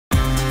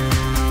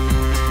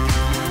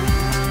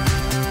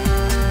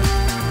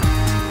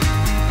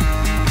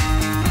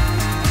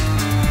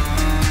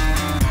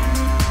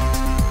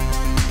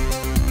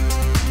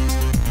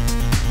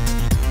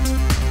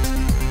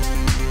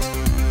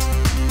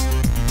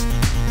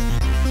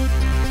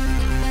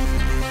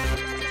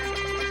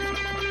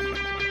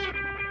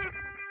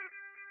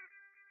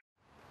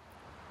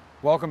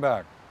Welcome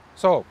back.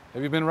 So,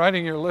 have you been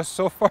writing your list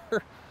so far?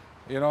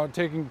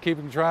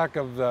 Keeping track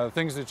of the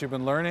things that you've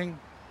been learning?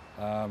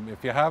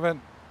 If you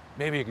haven't,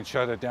 maybe you can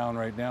shut it down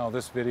right now,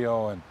 this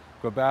video, and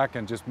go back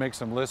and just make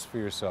some lists for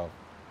yourself.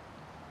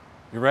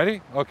 You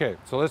ready? Okay,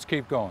 so let's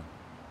keep going.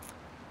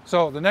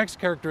 So the next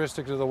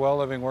characteristic of the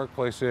well-living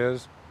workplace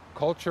is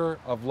culture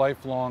of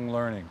lifelong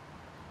learning.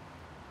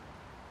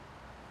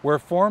 Where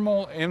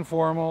formal,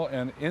 informal,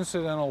 and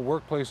incidental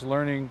workplace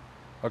learning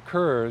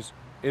occurs,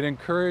 it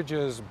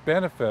encourages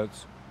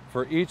benefits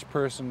for each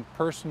person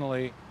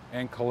personally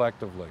and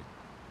collectively.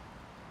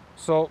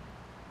 So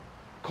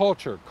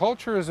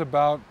culture is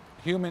about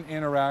human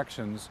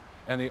interactions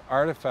and the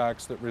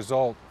artifacts that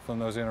result from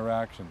those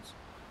interactions.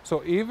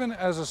 So even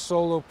as a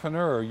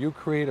solopreneur, you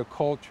create a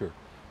culture,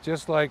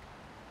 just like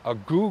a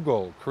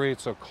Google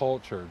creates a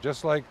culture,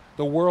 just like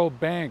the World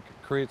Bank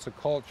creates a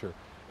culture.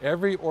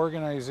 Every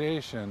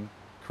organization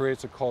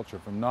creates a culture,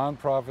 from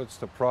nonprofits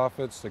to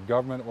profits to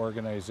government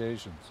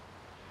organizations.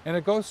 And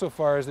it goes so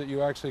far as that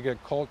you actually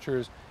get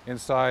cultures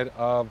inside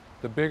of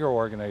the bigger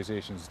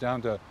organizations,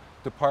 down to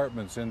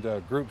departments,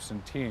 into groups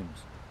and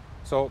teams.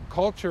 So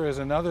culture is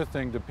another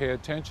thing to pay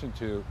attention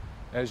to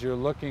as you're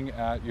looking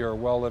at your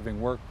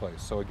well-living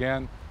workplace. So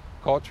again,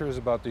 culture is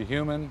about the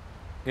human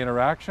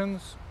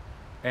interactions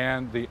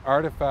and the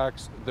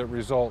artifacts that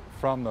result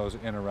from those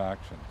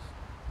interactions.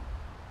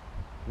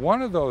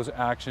 One of those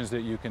actions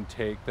that you can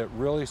take that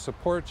really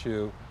supports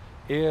you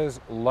is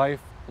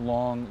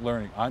lifelong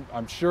learning.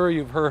 I'm sure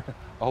you've heard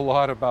a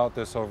lot about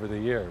this over the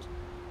years.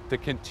 To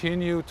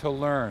continue to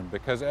learn,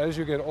 because as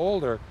you get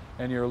older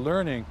and you're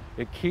learning,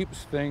 it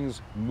keeps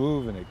things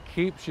moving. It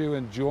keeps you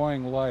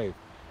enjoying life.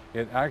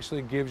 It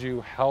actually gives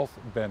you health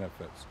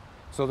benefits.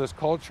 So this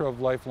culture of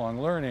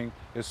lifelong learning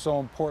is so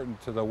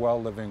important to the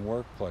well-living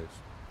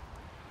workplace.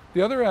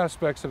 The other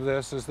aspects of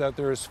this is that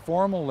there is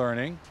formal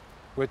learning,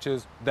 which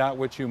is that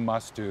which you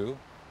must do.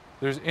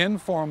 There's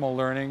informal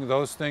learning,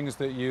 those things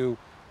that you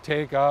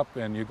take up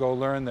and you go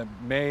learn that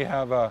may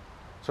have a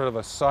sort of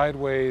a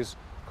sideways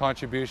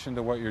contribution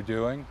to what you're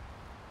doing.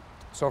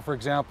 So for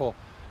example,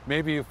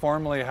 maybe you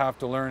formally have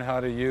to learn how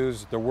to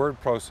use the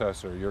word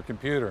processor, your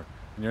computer,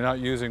 and you're not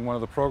using one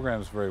of the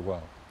programs very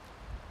well.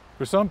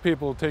 For some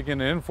people, taking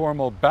an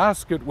informal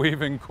basket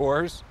weaving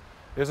course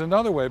is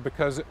another way,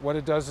 because what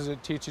it does is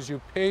it teaches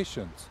you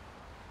patience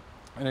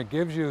and it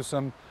gives you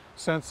some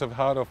sense of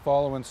how to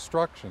follow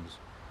instructions.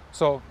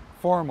 So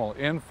formal,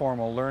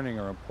 informal learning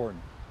are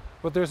important.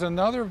 But there's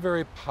another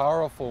very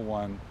powerful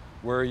one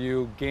where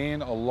you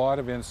gain a lot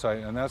of insight,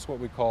 and that's what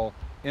we call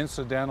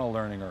incidental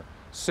learning or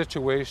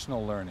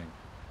situational learning.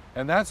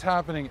 And that's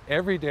happening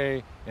every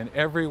day in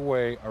every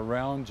way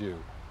around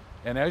you.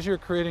 And as you're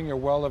creating your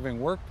well-living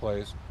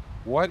workplace,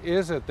 what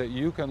is it that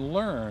you can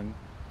learn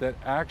that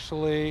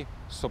actually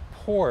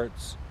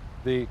supports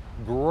the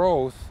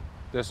growth,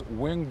 this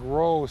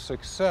win-grow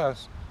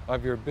success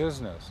of your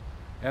business?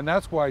 And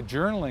that's why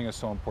journaling is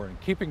so important,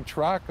 keeping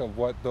track of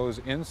what those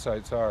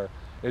insights are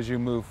as you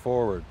move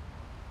forward.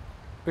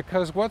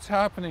 Because what's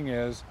happening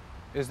is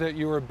that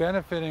you are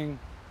benefiting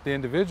the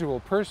individual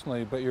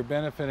personally, but you're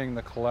benefiting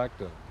the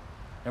collective.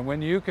 And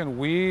when you can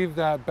weave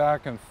that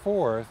back and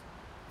forth,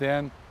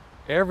 then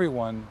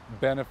everyone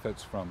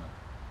benefits from it.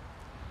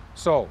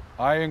 So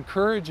I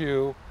encourage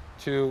you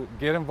to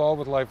get involved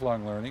with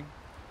lifelong learning,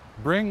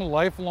 bring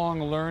lifelong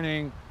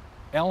learning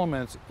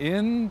elements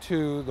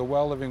into the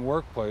well-living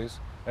workplace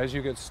as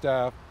you get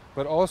staff,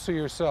 but also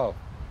yourself.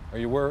 Are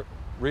you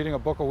reading a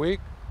book a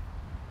week?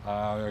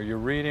 Are you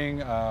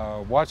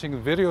watching a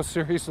video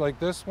series like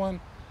this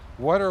one?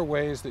 What are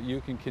ways that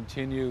you can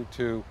continue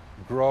to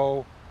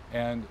grow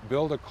and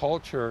build a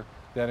culture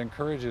that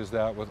encourages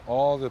that with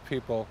all the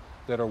people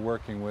that are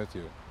working with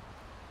you?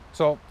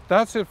 So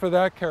that's it for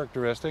that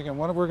characteristic. And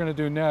what we're going to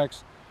do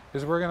next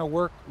is we're going to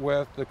work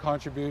with the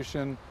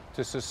contribution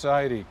to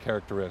society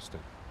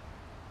characteristic.